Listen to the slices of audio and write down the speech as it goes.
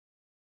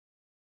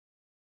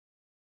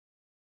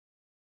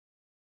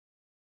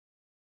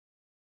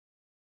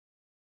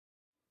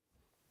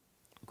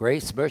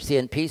Grace, mercy,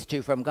 and peace to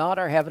you from God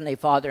our Heavenly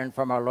Father and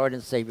from our Lord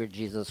and Savior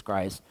Jesus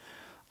Christ.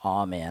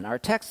 Amen. Our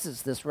text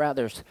is this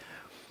rather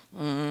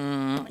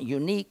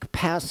unique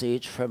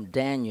passage from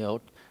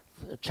Daniel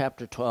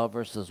chapter 12,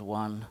 verses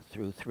 1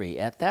 through 3.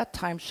 At that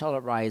time shall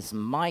arise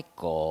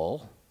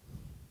Michael.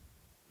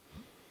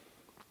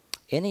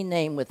 Any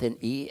name with an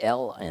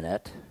E-L in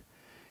it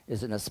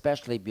is an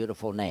especially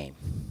beautiful name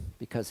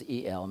because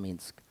E-L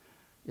means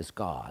is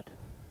God.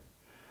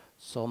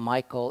 So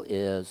Michael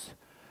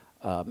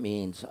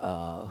means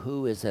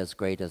who is as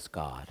great as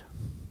God.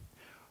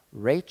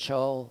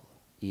 Rachel,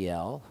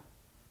 E-L,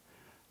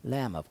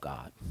 Lamb of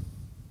God.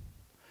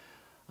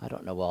 I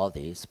don't know all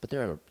these, but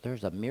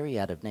there's a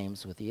myriad of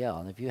names with E-L.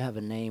 And if you have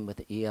a name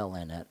with E-L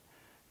in it,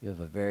 you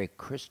have a very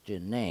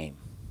Christian name.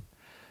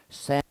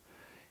 Sam,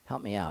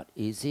 help me out.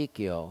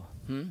 Ezekiel,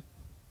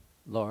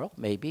 Laurel,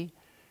 maybe.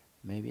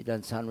 Maybe it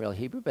doesn't sound real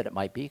Hebrew, but it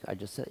might be. I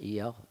just said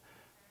E-L.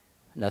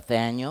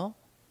 Nathaniel.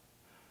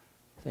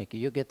 Thank you.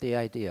 You get the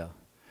idea.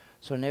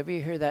 So whenever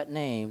you hear that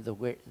name,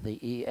 the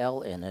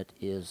E-L in it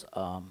is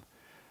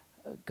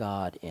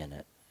God in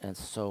it. And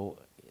so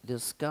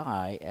this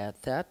guy,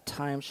 at that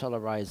time shall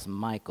arise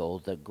Michael,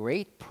 the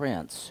great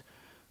prince,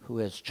 who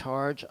has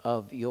charge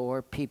of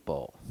your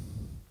people,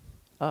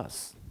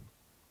 us.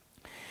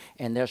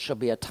 And there shall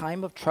be a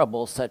time of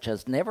trouble such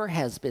as never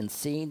has been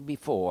seen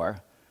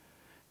before.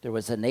 There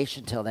was a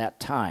nation till that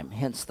time,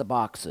 hence the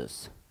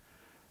boxes.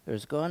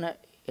 There's going to,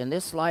 in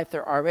this life,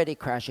 they're already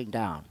crashing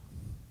down,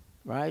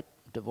 right?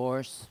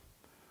 Divorce,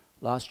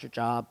 lost your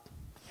job,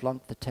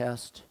 flunked the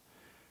test,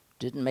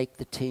 didn't make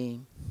the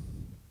team,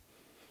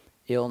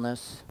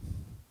 illness.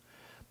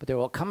 But there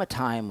will come a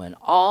time when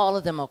all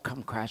of them will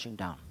come crashing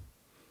down.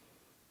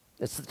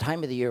 It's the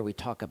time of the year we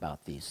talk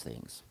about these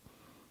things,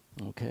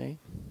 okay?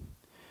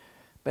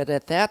 But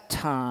at that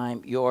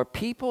time, your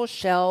people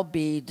shall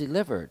be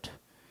delivered,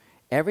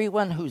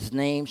 everyone whose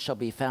name shall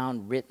be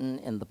found written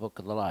in the book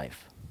of the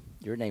life.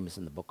 Your name is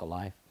in the book of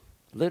life,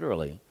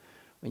 literally.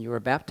 When you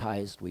were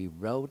baptized, we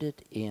wrote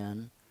it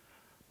in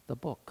the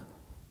book,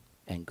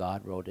 and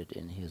God wrote it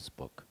in his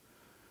book.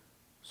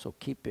 So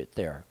keep it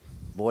there.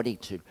 Avoiding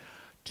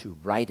to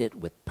write it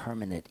with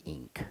permanent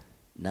ink.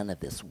 None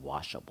of this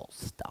washable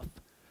stuff.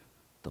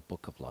 The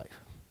book of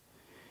life.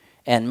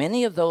 And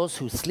many of those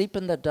who sleep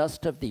in the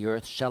dust of the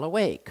earth shall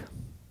awake.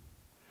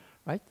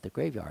 Right? The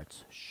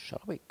graveyards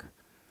shall awake.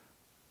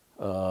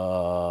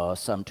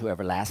 Some to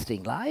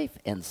everlasting life,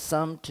 and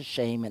some to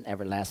shame and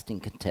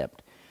everlasting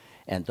contempt.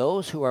 And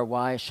those who are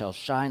wise shall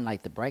shine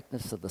like the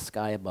brightness of the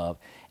sky above,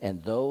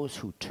 and those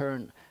who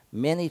turn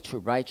many to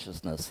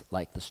righteousness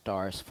like the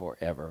stars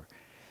forever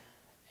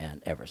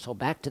and ever. So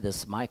back to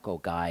this Michael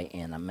guy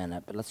in a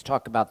minute, but let's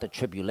talk about the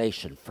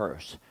tribulation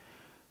first.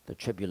 The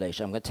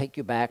tribulation. I'm going to take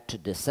you back to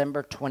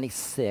December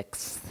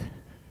 26th,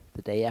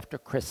 the day after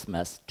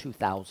Christmas,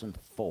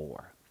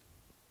 2004.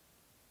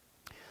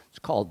 It's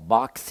called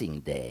Boxing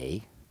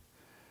Day,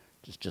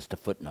 just a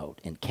footnote,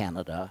 in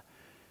Canada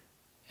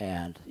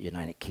and the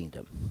United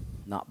Kingdom.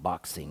 Not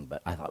boxing,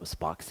 but I thought it was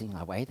boxing.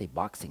 Why are they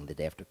boxing the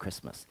day after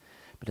Christmas?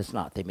 But it's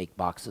not. They make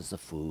boxes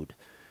of food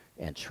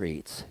and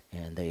treats,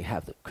 and they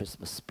have the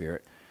Christmas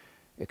spirit,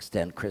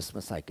 extend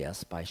Christmas, I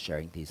guess, by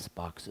sharing these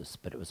boxes.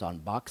 But it was on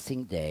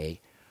Boxing Day,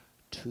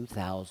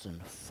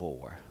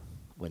 2004,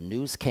 when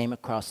news came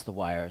across the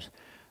wires,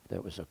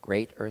 there was a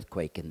great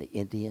earthquake in the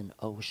Indian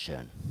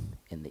Ocean.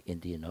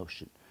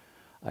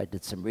 I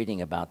did some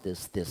reading about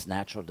this. This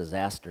natural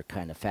disaster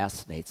kind of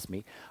fascinates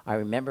me. I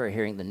remember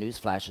hearing the news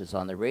flashes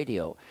on the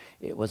radio.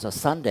 It was a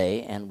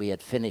Sunday, and we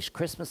had finished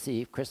Christmas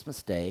Eve,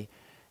 Christmas Day,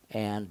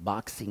 and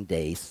Boxing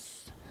Day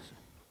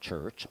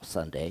church,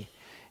 Sunday.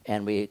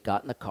 And we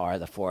got in the car,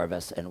 the four of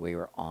us, and we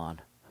were on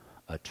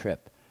a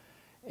trip.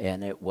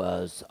 And it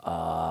was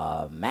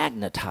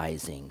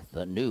magnetizing,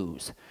 the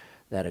news,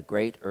 that a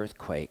great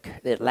earthquake.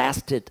 It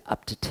lasted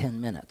up to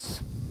 10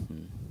 minutes.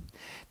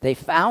 They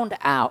found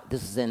out,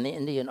 this is in the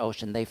Indian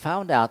Ocean, they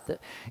found out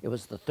that it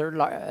was the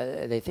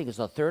they think it's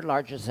the third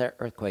largest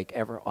earthquake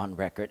ever on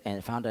record, and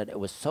they found out it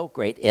was so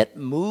great, it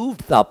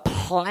moved the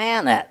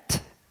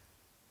planet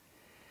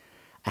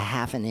a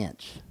half an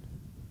inch.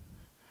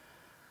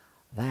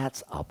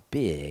 That's a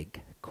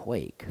big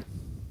quake.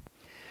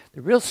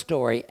 The real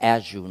story,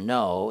 as you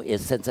know,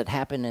 is since it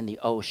happened in the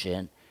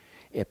ocean,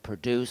 it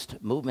produced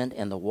movement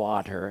in the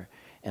water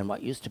and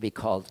what used to be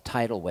called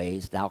tidal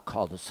waves, now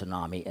called a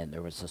tsunami, and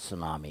there was a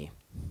tsunami.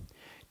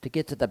 To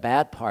get to the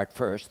bad part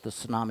first, the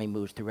tsunami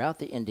moved throughout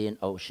the Indian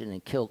Ocean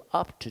and killed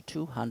up to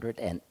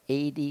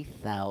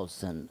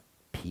 280,000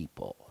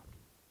 people.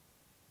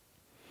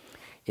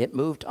 It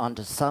moved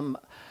onto some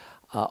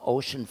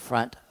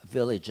oceanfront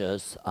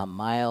villages a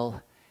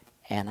mile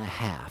and a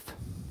half.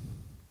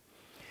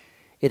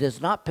 It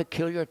is not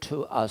peculiar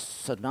to a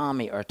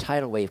tsunami or a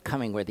tidal wave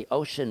coming where the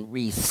ocean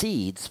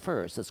recedes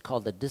first. It's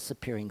called the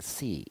disappearing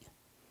sea.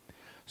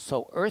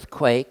 So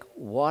earthquake,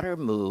 water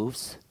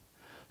moves,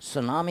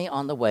 tsunami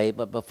on the way,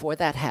 but before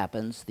that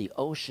happens, the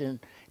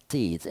ocean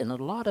recedes. In a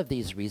lot of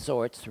these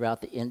resorts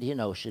throughout the Indian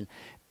Ocean,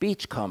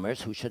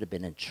 beachcombers, who should have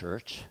been in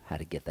church, had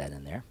to get that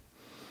in there,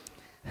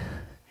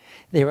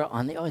 They were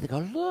on the they go,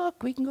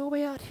 look, we can go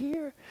way out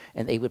here.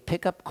 And they would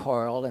pick up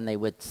coral and they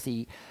would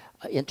see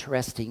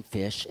interesting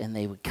fish, and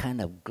they would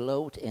kind of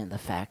gloat in the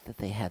fact that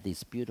they had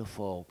these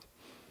beautiful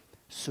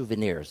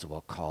souvenirs, we'll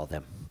call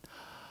them.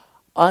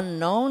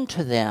 Unknown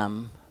to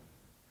them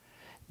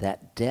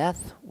that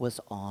death was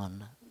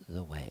on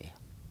the way.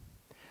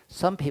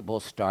 Some people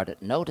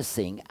started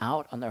noticing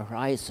out on the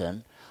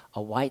horizon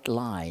a white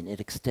line. It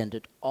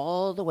extended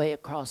all the way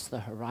across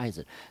the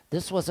horizon.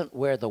 This wasn't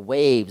where the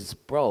waves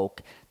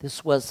broke.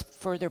 This was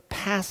further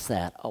past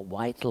that, a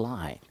white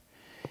line.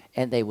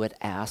 And they would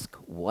ask,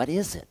 what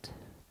is it?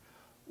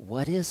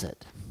 What is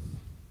it?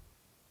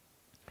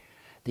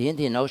 The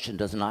Indian Ocean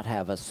does not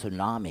have a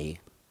tsunami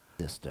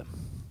system.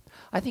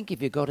 I think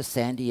if you go to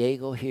San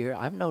Diego here,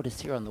 I've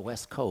noticed here on the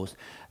West Coast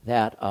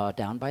that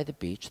down by the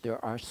beach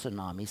there are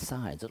tsunami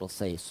signs. It'll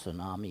say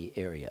tsunami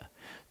area.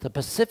 The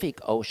Pacific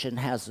Ocean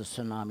has a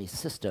tsunami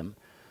system,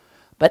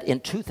 but in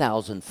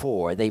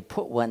 2004, they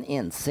put one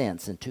in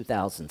since in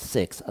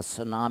 2006, a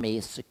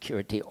tsunami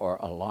security or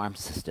alarm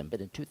system.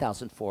 But in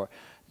 2004,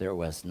 there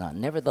was none.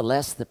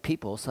 Nevertheless, the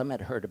people, some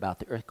had heard about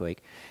the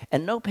earthquake,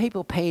 and no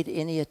people paid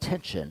any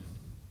attention,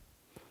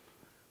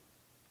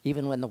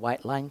 even when the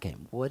white line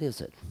came. What is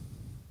it?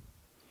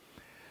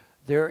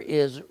 There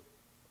is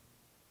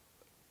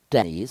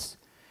days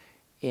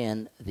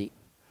in the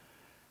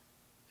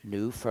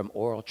knew from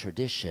oral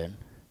tradition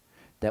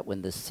that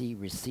when the sea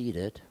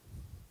receded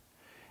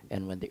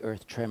and when the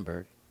earth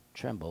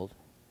trembled,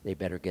 they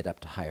better get up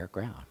to higher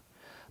ground.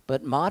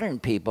 But modern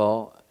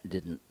people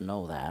didn't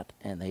know that,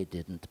 and they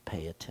didn't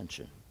pay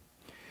attention.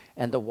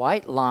 And the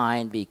white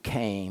line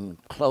became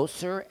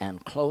closer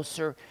and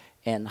closer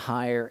and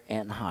higher,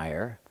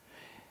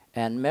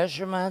 and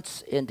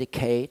measurements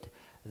indicate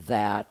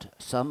that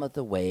some of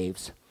the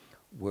waves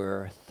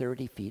were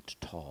 30 feet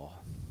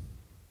tall,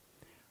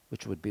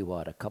 which would be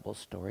what, a couple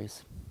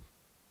stories?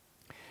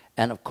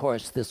 And of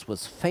course, this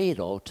was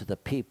fatal to the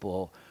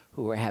people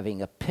who were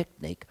having a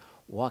picnic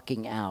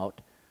walking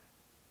out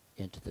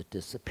into the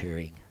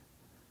disappearing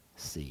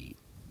sea.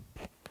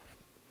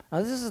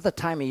 Now, this is the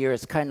time of year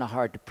it's kind of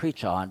hard to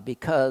preach on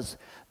because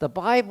the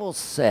Bible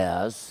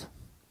says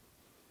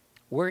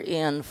we're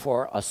in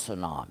for a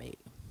tsunami.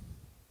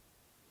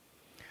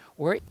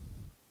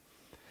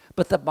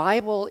 But the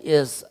Bible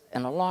is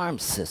an alarm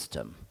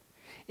system.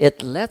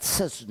 It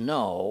lets us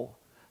know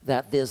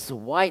that this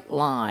white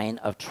line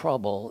of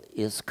trouble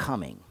is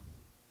coming.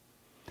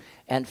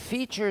 And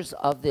features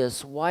of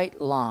this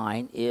white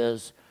line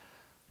is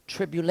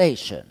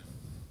tribulation.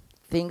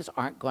 Things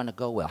aren't going to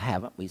go well.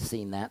 Haven't we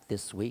seen that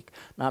this week?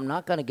 Now, I'm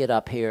not going to get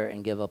up here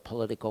and give a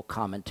political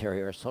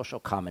commentary or a social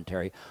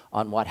commentary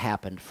on what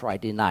happened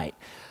Friday night.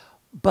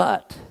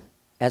 But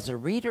as a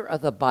reader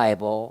of the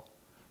Bible,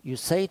 you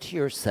say to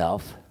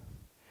yourself,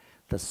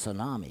 the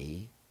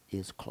tsunami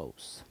is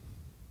close.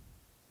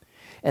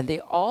 And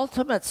the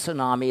ultimate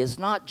tsunami is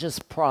not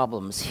just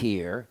problems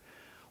here,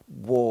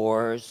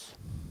 wars,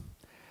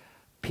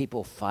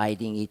 people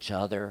fighting each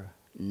other,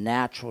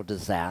 natural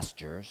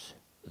disasters.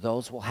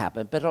 Those will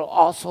happen, but it'll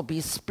also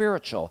be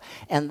spiritual.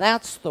 And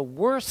that's the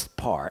worst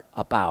part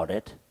about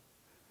it,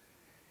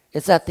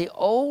 is that the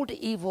old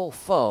evil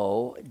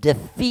foe,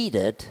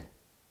 defeated,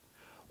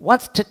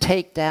 wants to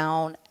take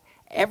down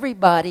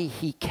everybody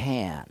he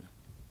can.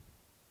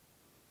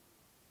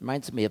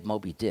 Reminds me of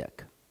Moby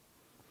Dick,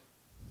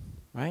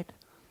 right?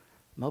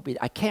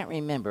 I can't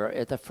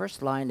remember. The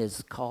first line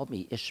is called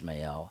me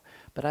Ishmael,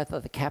 but I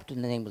thought the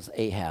captain's name was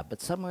Ahab. But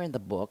somewhere in the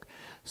book,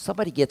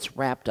 somebody gets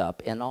wrapped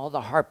up in all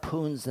the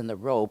harpoons and the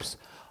ropes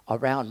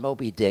around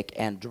Moby Dick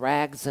and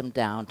drags him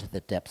down to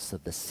the depths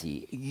of the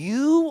sea.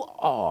 You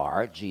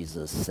are,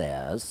 Jesus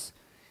says,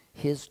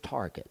 his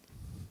target.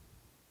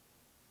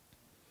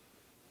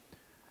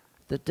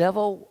 The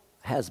devil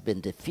has been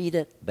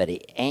defeated, but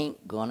he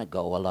ain't going to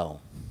go alone.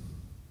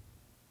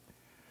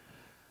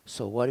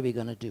 So what are we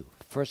going to do?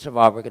 First of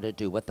all, we're going to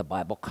do what the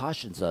Bible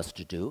cautions us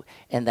to do,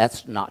 and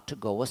that's not to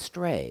go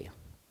astray.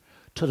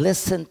 To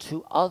listen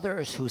to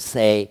others who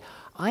say,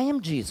 I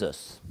am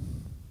Jesus.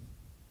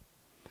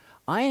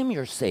 I am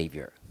your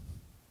Savior.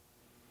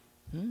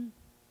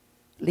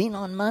 Lean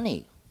on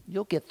money.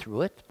 You'll get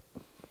through it.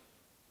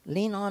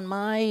 Lean on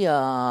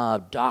my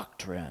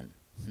doctrine.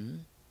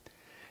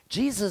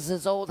 Jesus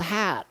is old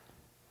hat.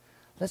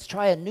 Let's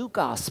try a new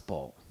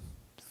gospel.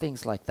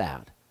 Things like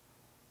that.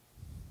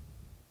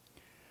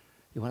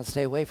 You want to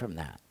stay away from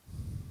that.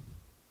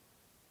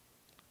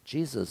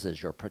 Jesus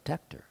is your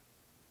protector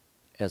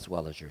as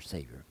well as your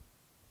Savior.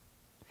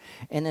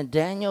 And in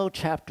Daniel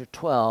chapter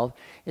 12,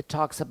 it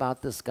talks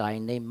about this guy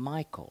named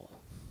Michael.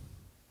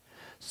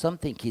 Some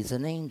think he's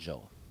an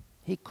angel.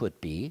 He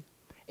could be.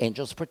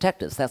 Angels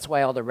protect us. That's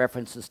why all the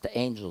references to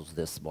angels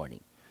this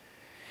morning.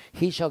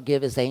 He shall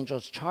give his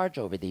angels charge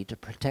over thee to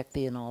protect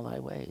thee in all thy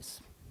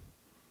ways.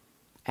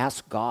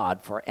 Ask God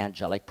for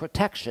angelic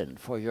protection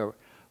for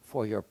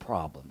your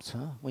problems.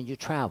 When you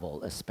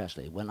travel,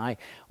 especially. When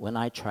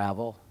I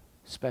travel,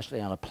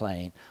 especially on a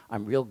plane,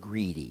 I'm real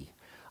greedy.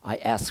 I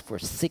ask for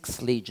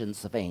 6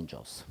 legions of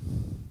angels.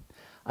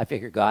 I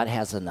figure God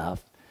has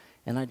enough,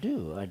 and I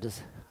do.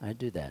 I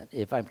do that.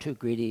 If I'm too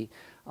greedy,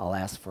 I'll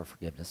ask for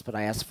forgiveness. But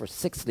I ask for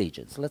 6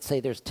 legions. Let's say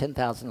there's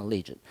 10,000 a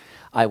legion.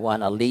 I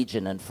want a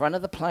legion in front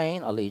of the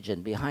plane, a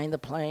legion behind the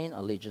plane,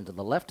 a legion to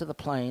the left of the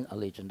plane, a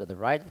legion to the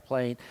right of the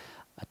plane,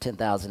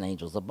 10,000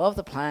 angels above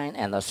the plane,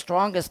 and the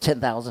strongest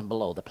 10,000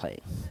 below the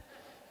plane.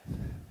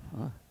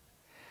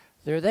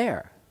 They're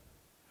there.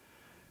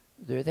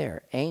 They're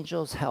there.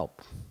 Angels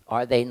help.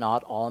 Are they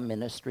not all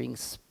ministering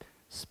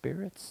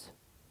spirits?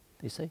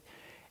 You see?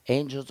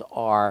 Angels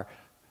are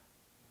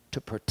to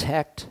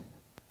protect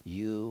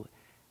you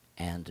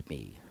and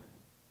me.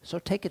 So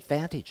take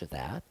advantage of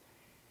that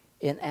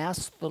and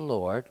ask the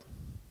Lord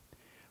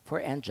for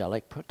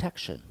angelic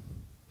protection.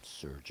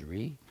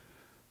 Surgery,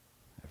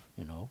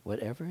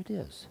 whatever it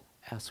is.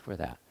 Ask for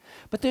that.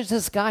 But there's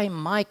this guy,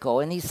 Michael,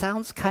 and he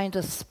sounds kind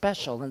of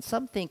special, and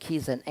some think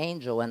he's an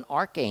angel, an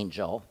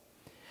archangel.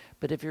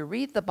 But if you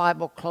read the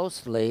Bible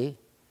closely,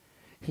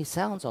 he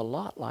sounds a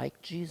lot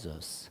like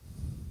Jesus.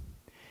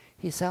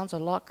 He sounds a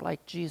lot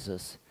like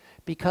Jesus.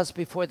 Because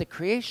before the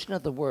creation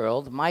of the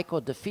world,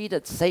 Michael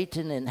defeated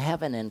Satan in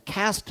heaven and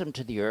cast him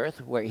to the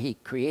earth, where he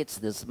creates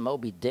this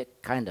Moby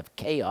Dick kind of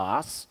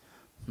chaos.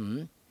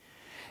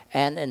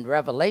 And in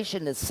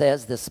Revelation it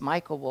says this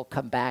Michael will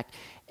come back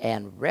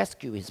and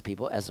rescue his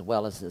people, as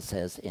well as it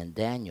says in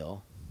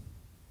Daniel.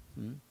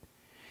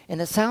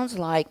 And it sounds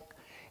like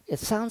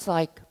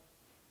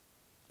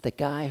the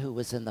guy who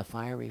was in the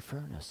fiery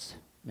furnace.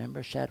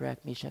 Remember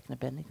Shadrach, Meshach, and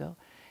Abednego?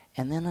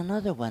 And then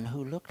another one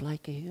who looked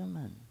like a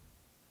human.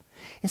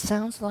 It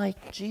sounds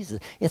like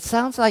Jesus. It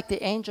sounds like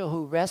the angel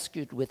who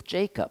rescued with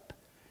Jacob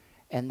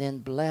and then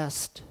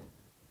blessed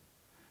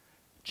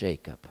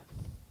Jacob.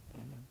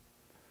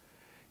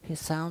 He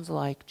sounds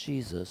like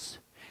Jesus.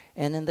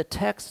 And in the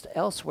text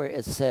elsewhere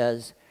it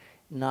says,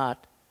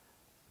 not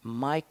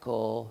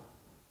Michael,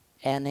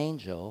 an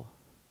angel,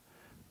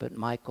 but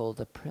Michael,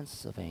 the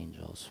prince of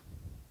angels.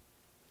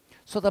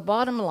 So the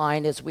bottom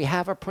line is we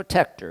have a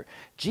protector.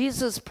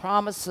 Jesus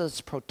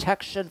promises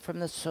protection from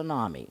the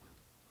tsunami.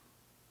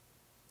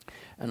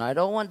 And I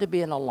don't want to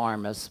be an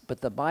alarmist,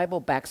 but the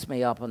Bible backs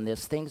me up on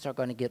this. Things are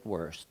going to get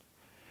worse.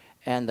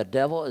 And the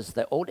devil is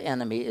the old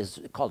enemy, is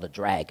called a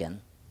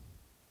dragon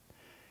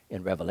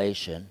in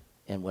Revelation.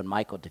 And when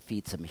Michael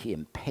defeats him, he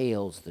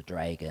impales the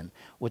dragon.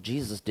 What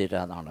Jesus did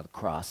on the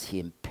cross, he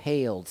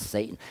impaled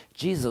Satan.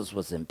 Jesus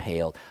was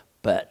impaled,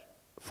 but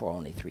for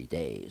only 3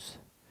 days.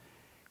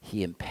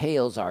 He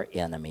impales our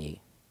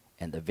enemy,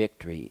 and the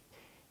victory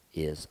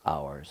is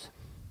ours.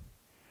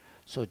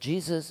 So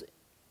Jesus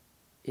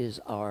is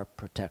our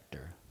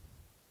protector.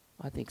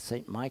 I think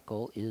St.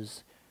 Michael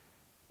is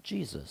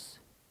Jesus.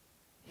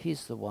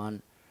 He's the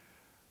one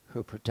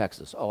who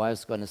protects us. Oh, I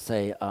was going to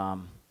say,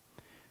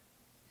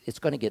 it's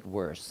going to get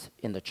worse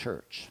in the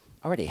church.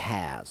 Already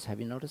has. Have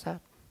you noticed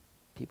that?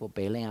 People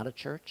bailing out of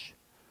church.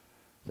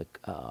 The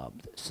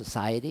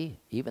society,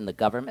 even the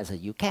government says,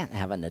 you can't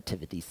have a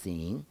nativity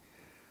scene.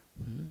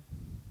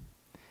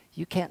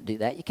 You can't do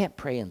that. You can't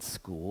pray in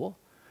school.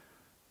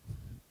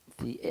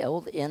 The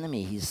old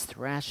enemy, he's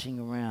thrashing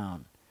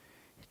around,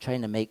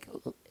 trying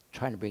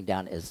to bring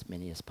down as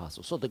many as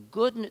possible. So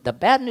the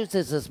bad news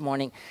is this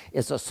morning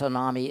is a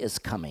tsunami is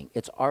coming.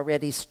 It's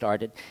already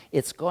started.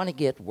 It's going to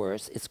get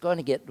worse. It's going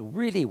to get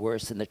really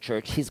worse in the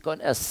church. He's going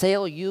to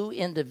assail you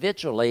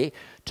individually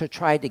to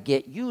try to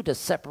get you to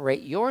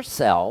separate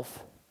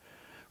yourself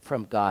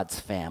from God's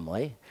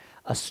family,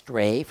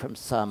 astray from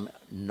some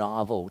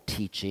novel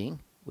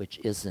teaching which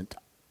isn't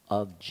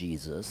of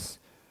Jesus.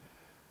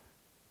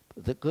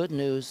 The good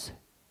news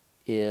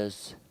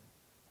is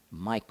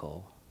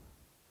Michael,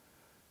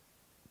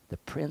 the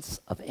Prince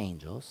of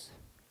Angels,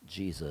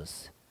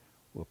 Jesus,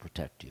 will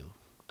protect you.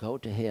 Go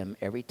to him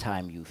every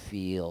time you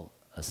feel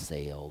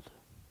assailed.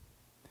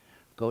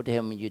 Go to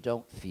him when you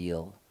don't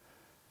feel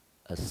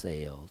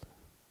assailed.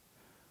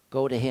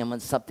 Go to him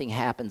when something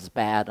happens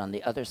bad on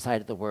the other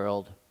side of the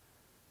world,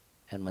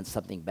 and when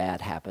something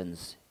bad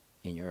happens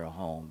in your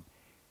home,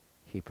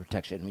 he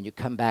protects you. And when you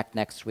come back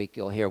next week,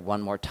 you'll hear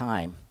one more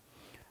time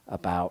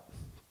about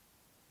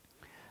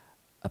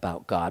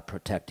God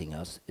protecting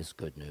us is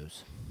good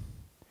news.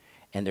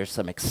 And there's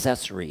some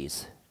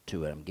accessories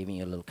to it. I'm giving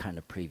you a little kind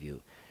of preview.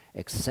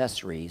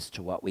 Accessories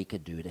to what we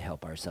could do to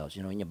help ourselves.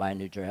 You know, when you buy a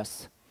new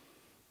dress,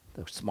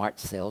 the smart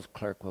sales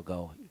clerk will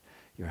go,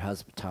 your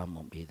husband, Tom,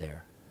 won't be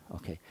there.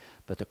 Okay,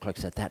 but the clerk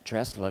said, that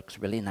dress looks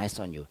really nice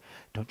on you.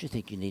 Don't you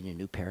think you need a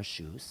new pair of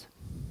shoes?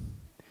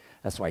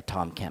 That's why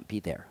Tom can't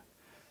be there.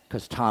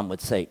 Because Tom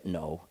would say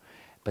no.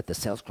 But the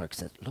sales clerk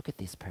said, look at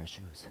these pair of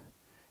shoes.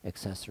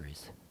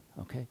 Accessories,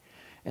 okay?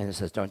 And it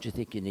says, don't you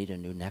think you need a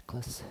new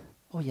necklace?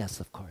 Oh, yes,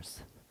 of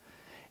course.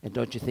 And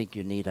don't you think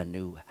you need a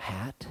new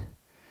hat?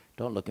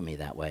 Don't look at me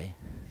that way.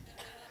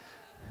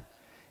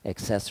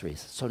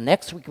 Accessories. So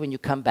next week when you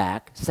come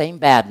back, same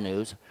bad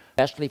news,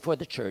 especially for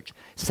the church,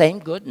 same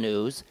good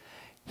news.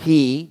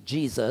 He,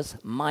 Jesus,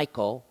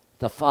 Michael,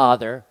 the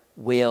Father,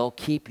 will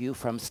keep you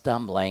from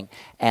stumbling,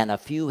 and a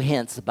few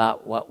hints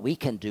about what we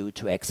can do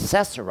to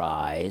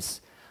accessorize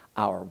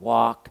our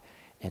walk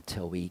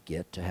until we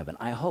get to heaven.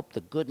 I hope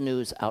the good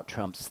news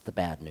outtrumps the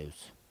bad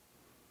news.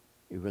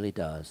 It really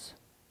does.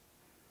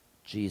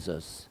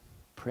 Jesus,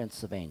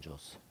 Prince of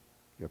Angels,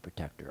 your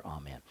protector.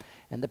 Amen.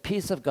 And the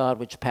peace of God,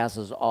 which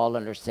passes all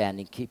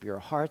understanding, keep your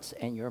hearts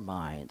and your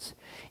minds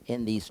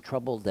in these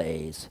troubled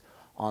days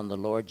on the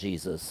Lord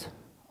Jesus,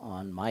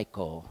 on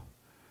Michael,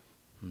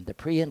 the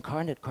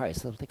pre-incarnate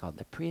Christ. That's what they call it,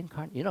 the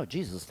pre-incarnate. You know,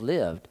 Jesus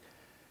lived.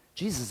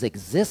 Jesus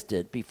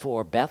existed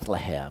before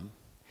Bethlehem,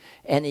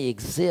 and he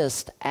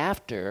exists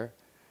after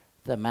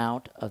the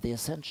Mount of the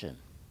Ascension.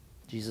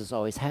 Jesus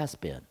always has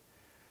been.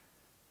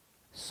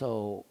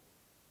 So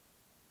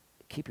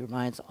keep your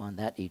minds on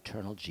that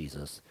eternal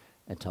Jesus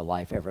until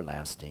life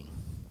everlasting.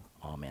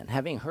 Amen.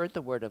 Having heard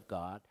the word of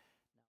God,